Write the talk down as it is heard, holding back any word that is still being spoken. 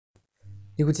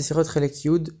Écoutez, Sirot Chelek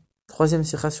Yud, troisième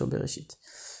sira sur Bereshit.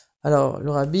 Alors,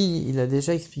 le Rabbi, il a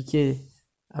déjà expliqué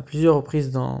à plusieurs reprises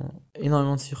dans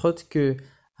énormément de sirot que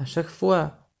à chaque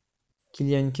fois qu'il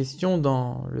y a une question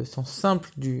dans le sens simple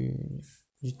du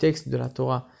texte de la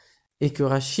Torah et que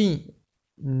Rashi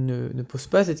ne pose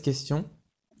pas cette question,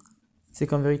 c'est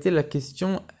qu'en vérité la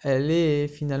question elle est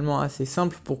finalement assez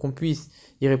simple pour qu'on puisse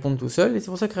y répondre tout seul, et c'est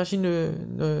pour ça que Rashi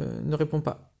ne répond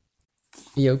pas.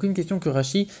 Il n'y a aucune question que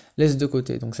Rashi laisse de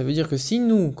côté. Donc ça veut dire que si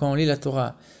nous, quand on lit la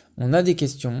Torah, on a des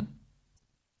questions,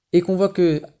 et qu'on voit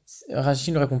que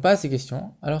Rashi ne répond pas à ces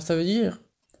questions, alors ça veut dire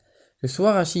que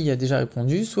soit Rashi y a déjà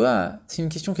répondu, soit c'est une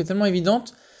question qui est tellement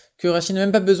évidente que Rashi n'a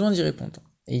même pas besoin d'y répondre.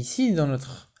 Et ici, dans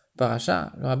notre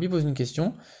paracha, le Rabbi pose une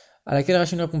question à laquelle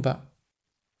Rashi ne répond pas.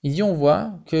 Il dit, on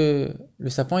voit que le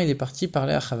serpent il est parti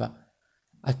parler à Chava.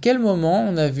 À quel moment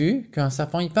on a vu qu'un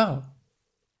serpent il parle?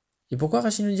 Et pourquoi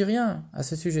Rashi ne dit rien à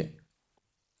ce sujet?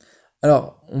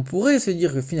 Alors, on pourrait se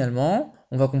dire que finalement,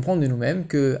 on va comprendre de nous-mêmes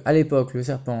que à l'époque le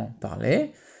serpent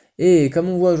parlait, et comme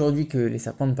on voit aujourd'hui que les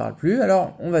serpents ne parlent plus,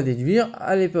 alors on va déduire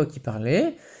à l'époque il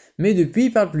parlait, mais depuis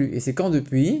il parle plus. Et c'est quand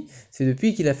depuis? C'est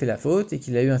depuis qu'il a fait la faute et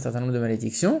qu'il a eu un certain nombre de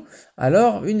malédictions.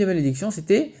 Alors, une des malédictions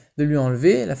c'était de lui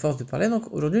enlever la force de parler,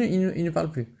 donc aujourd'hui il ne parle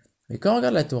plus. Mais quand on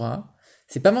regarde la Torah,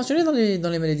 c'est pas mentionné dans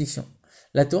les malédictions.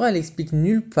 La Torah elle explique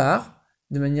nulle part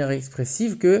de manière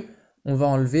expressive que on va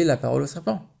enlever la parole au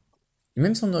serpent. Et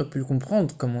même si on aurait pu le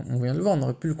comprendre, comme on vient de le voir, on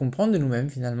aurait pu le comprendre de nous-mêmes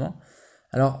finalement.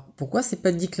 Alors pourquoi c'est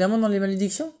pas dit clairement dans les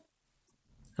malédictions?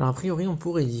 Alors a priori on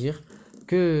pourrait dire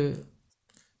que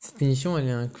cette punition elle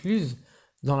est incluse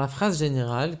dans la phrase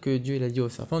générale que Dieu il a dit au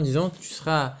serpent en disant tu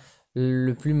seras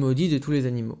le plus maudit de tous les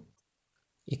animaux.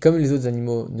 Et comme les autres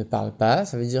animaux ne parlent pas,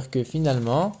 ça veut dire que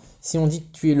finalement, si on dit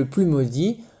que tu es le plus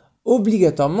maudit,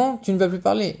 obligatoirement tu ne vas plus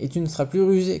parler et tu ne seras plus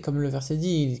rusé. Comme le verset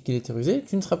dit qu'il était rusé,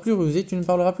 tu ne seras plus rusé, tu ne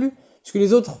parleras plus. Puisque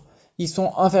les autres, ils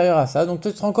sont inférieurs à ça, donc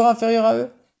toi tu seras encore inférieur à eux.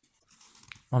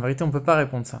 En vérité, on ne peut pas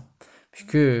répondre ça.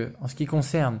 Puisque, en ce qui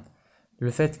concerne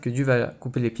le fait que Dieu va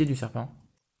couper les pieds du serpent,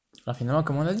 alors finalement,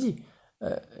 comme on a dit,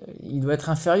 il doit être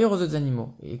inférieur aux autres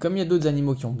animaux. Et comme il y a d'autres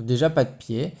animaux qui n'ont déjà pas de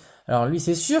pieds, alors lui,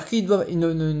 c'est sûr qu'il doit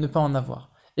ne pas en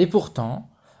avoir. Et pourtant,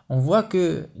 on voit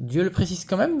que Dieu le précise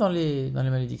quand même dans les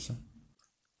malédictions.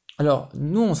 Alors,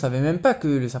 nous, on savait même pas que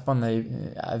le serpent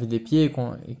avait des pieds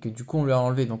et que du coup, on lui a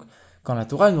enlevé. Donc, quand la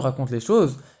Torah nous raconte les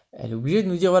choses, elle est obligée de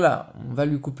nous dire, voilà, on va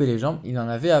lui couper les jambes, il en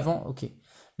avait avant, ok.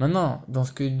 Maintenant, dans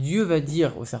ce que Dieu va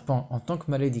dire au serpent en tant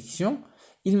que malédiction,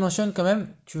 il mentionne quand même,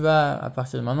 tu vas à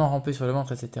partir de maintenant ramper sur le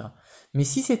ventre, etc. Mais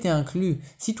si c'était inclus,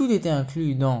 si tout était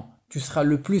inclus dans tu seras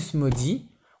le plus maudit,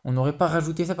 on n'aurait pas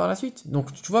rajouté ça par la suite.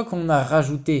 Donc tu vois qu'on a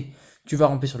rajouté tu vas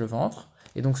ramper sur le ventre,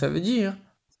 et donc ça veut dire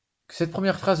que cette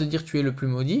première phrase de dire tu es le plus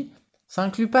maudit, ça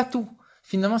inclut pas tout.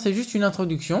 Finalement, c'est juste une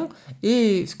introduction,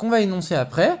 et ce qu'on va énoncer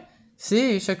après,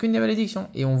 c'est chacune des malédictions.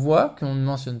 Et on voit qu'on ne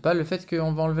mentionne pas le fait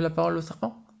qu'on va enlever la parole au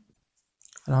serpent.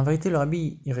 Alors en vérité, le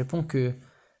Rabbi, il répond que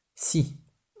si,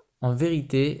 en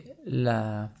vérité,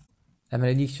 la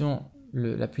malédiction,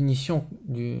 la punition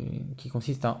qui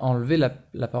consiste à enlever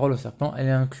la parole au serpent, elle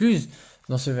est incluse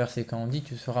dans ce verset, quand on dit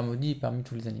tu seras maudit parmi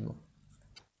tous les animaux.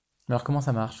 Alors comment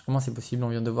ça marche? Comment c'est possible? On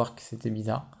vient de voir que c'était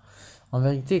bizarre. En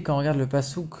vérité, quand on regarde le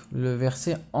pasouk, le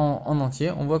verset en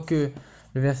entier, on voit que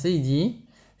le verset il dit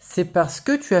c'est parce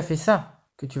que tu as fait ça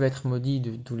que tu vas être maudit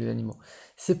de tous les animaux.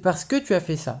 C'est parce que tu as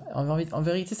fait ça. En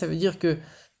vérité, ça veut dire que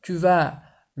tu vas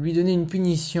lui donner une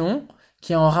punition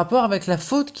qui est en rapport avec la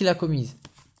faute qu'il a commise.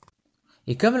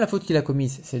 Et comme la faute qu'il a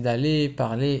commise, c'est d'aller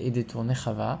parler et détourner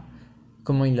Chava,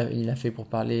 comment il a fait pour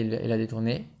parler et la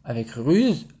détourner? Avec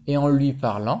ruse et en lui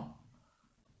parlant.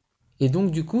 Et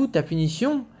donc du coup, ta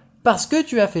punition, parce que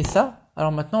tu as fait ça,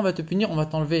 alors maintenant on va te punir, on va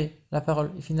t'enlever la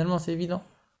parole. Et finalement, c'est évident.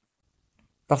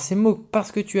 Par ces mots,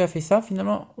 parce que tu as fait ça,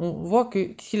 finalement, on voit que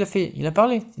qu'est-ce qu'il a fait? Il a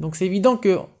parlé. Donc c'est évident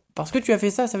que parce que tu as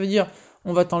fait ça, ça veut dire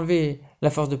on va t'enlever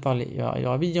la force de parler. Et le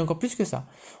Rabbi dit encore plus que ça.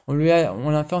 On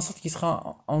a fait en sorte qu'il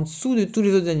sera en dessous de tous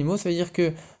les autres animaux. Ça veut dire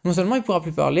que non seulement il pourra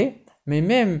plus parler, mais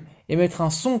même émettre un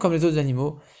son comme les autres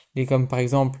animaux, comme par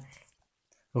exemple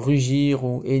rugir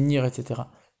ou hennir, etc.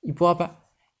 Il pourra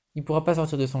pas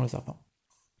sortir de son le serpent.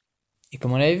 Et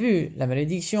comme on l'avait vu, la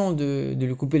malédiction de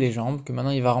lui couper les jambes, que maintenant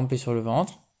il va ramper sur le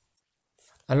ventre,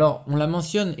 alors on la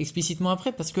mentionne explicitement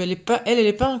après parce qu'elle est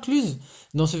pas incluse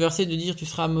dans ce verset de dire tu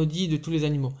seras maudit de tous les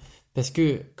animaux. Parce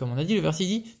que, comme on a dit, le verset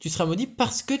dit tu seras maudit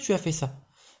parce que tu as fait ça.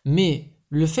 Mais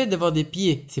le fait d'avoir des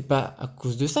pieds, c'est pas à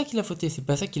cause de ça qu'il a fauté, c'est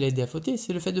pas ça qui l'a aidé à fauter,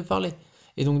 c'est le fait de parler.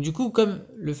 Et donc du coup, comme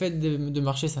le fait de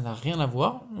marcher ça n'a rien à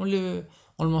voir, on le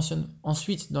mentionne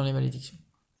ensuite dans les malédictions.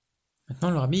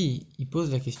 Maintenant le Rabbi il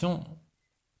pose la question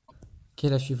qui est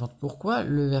la suivante. Pourquoi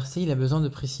le verset il a besoin de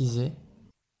préciser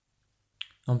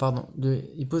Non, pardon.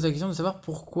 Il pose la question de savoir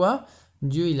pourquoi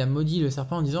Dieu il a maudit le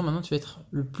serpent en disant maintenant tu vas être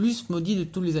le plus maudit de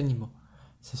tous les animaux.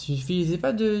 Ça suffisait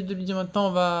pas de lui dire maintenant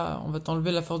on va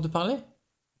t'enlever la force de parler?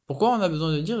 Pourquoi on a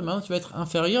besoin de dire maintenant tu vas être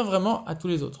inférieur vraiment à tous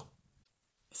les autres?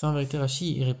 Ça en vérité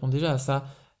Rashi il répond déjà à ça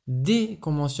dès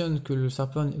qu'on mentionne que le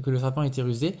serpent était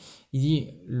rusé. Il dit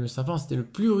le serpent c'était le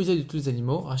plus rusé de tous les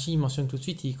animaux. Rashi il mentionne tout de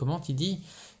suite, il commente, il dit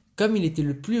comme il était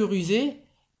le plus rusé,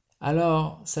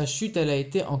 alors sa chute elle a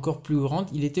été encore plus grande.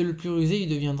 Il était le plus rusé, il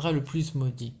deviendra le plus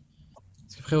maudit.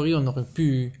 Parce qu'a priori on aurait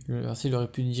pu, le verset il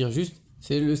aurait pu dire juste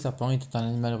c'est le serpent était un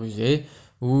animal rusé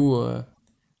ou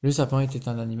le serpent était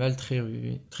un animal très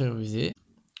rusé,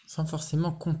 sans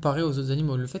forcément comparer aux autres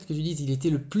animaux. Le fait que tu dises il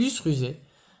était le plus rusé,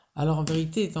 alors en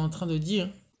vérité, tu es en train de dire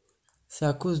c'est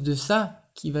à cause de ça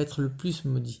qu'il va être le plus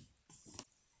maudit.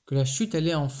 Que la chute, elle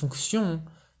est en fonction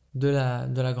de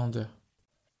la grandeur.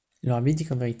 Le rabbi dit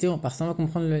qu'en vérité, par ça, on va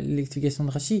comprendre l'explication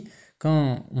de Rashi.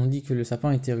 Quand on dit que le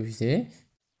sapin était rusé,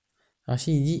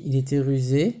 Rashi il dit il était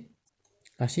rusé.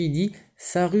 Rashi il dit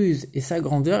sa ruse et sa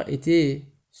grandeur étaient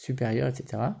supérieures,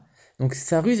 etc. Donc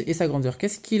sa ruse et sa grandeur.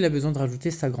 Qu'est-ce qu'il a besoin de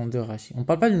rajouter sa grandeur, Rashi? On ne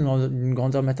parle pas d'une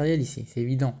grandeur matérielle ici, c'est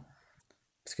évident.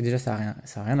 Parce que déjà ça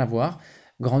a rien à voir.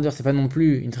 Grandeur, c'est pas non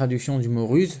plus une traduction du mot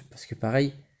ruse, parce que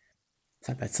pareil,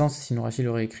 ça n'a pas de sens, sinon Rachid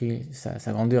aurait écrit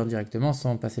sa grandeur directement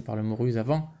sans passer par le mot ruse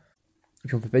avant. Et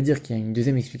puis on peut pas dire qu'il y a une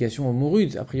deuxième explication au mot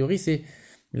ruse, a priori c'est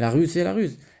la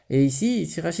ruse. Et ici,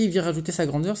 si Rachid vient rajouter sa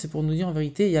grandeur, c'est pour nous dire en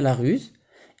vérité, il y a la ruse,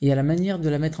 et il y a la manière de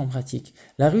la mettre en pratique.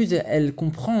 La ruse, elle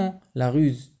comprend la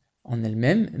ruse en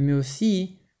elle-même, mais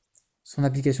aussi son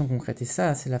application concrète. Et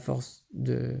ça, c'est la force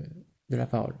de la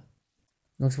parole.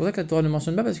 Donc c'est pour ça que la Torah ne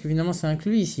mentionne pas, parce que finalement c'est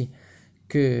inclus ici,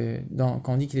 que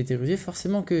quand on dit qu'il était rusé,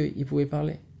 forcément qu'il pouvait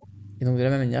parler. Et donc de la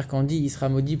même manière, quand on dit il sera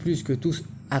maudit plus que tous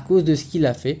à cause de ce qu'il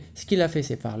a fait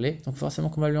c'est parler, donc forcément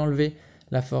qu'on va lui enlever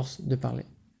la force de parler.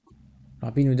 Le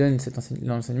Rabbi nous donne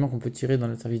l'enseignement qu'on peut tirer dans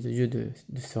le service de Dieu de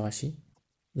ce Rashi.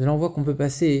 De là on voit qu'on peut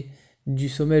passer du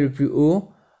sommet le plus haut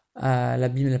à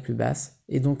l'abîme la plus basse.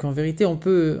 Et donc en vérité on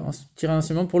peut en tirer un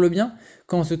enseignement pour le bien.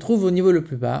 Quand on se trouve au niveau le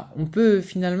plus bas, on peut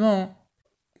finalement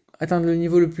atteindre le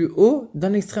niveau le plus haut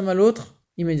d'un extrême à l'autre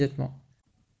immédiatement.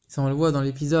 Ça on le voit dans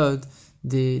l'épisode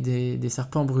des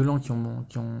serpents brûlants qui ont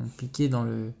piqué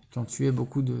qui ont tué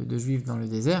beaucoup de juifs dans le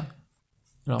désert.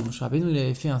 Alors Moshe Rabbeinu il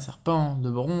avait fait un serpent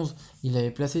de bronze, il l'avait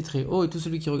placé très haut et tout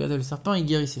celui qui regardait le serpent il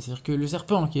guérissait. C'est-à-dire que le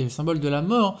serpent qui est le symbole de la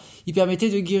mort, il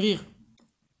permettait de guérir.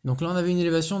 Donc là on avait une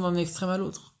élévation d'un extrême à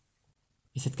l'autre.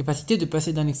 Et cette capacité de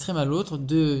passer d'un extrême à l'autre,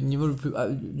 du niveau le plus bas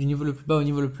au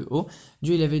niveau le plus haut,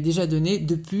 Dieu il avait déjà donné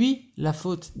depuis la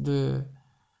faute de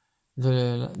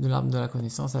l'arbre de la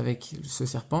connaissance avec ce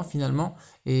serpent finalement.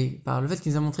 Et par le fait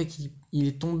qu'il nous a montré qu'il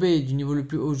est tombé du niveau le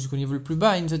plus haut jusqu'au niveau le plus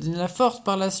bas, il nous a donné la force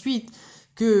par la suite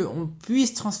qu'on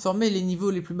puisse transformer les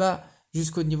niveaux les plus bas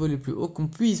jusqu'au niveau le plus haut, qu'on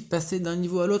puisse passer d'un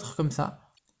niveau à l'autre comme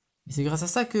ça. Et c'est grâce à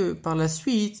ça que par la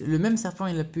suite, le même serpent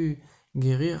il a pu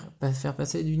guérir, faire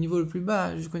passer du niveau le plus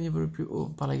bas jusqu'au niveau le plus haut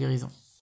par la guérison.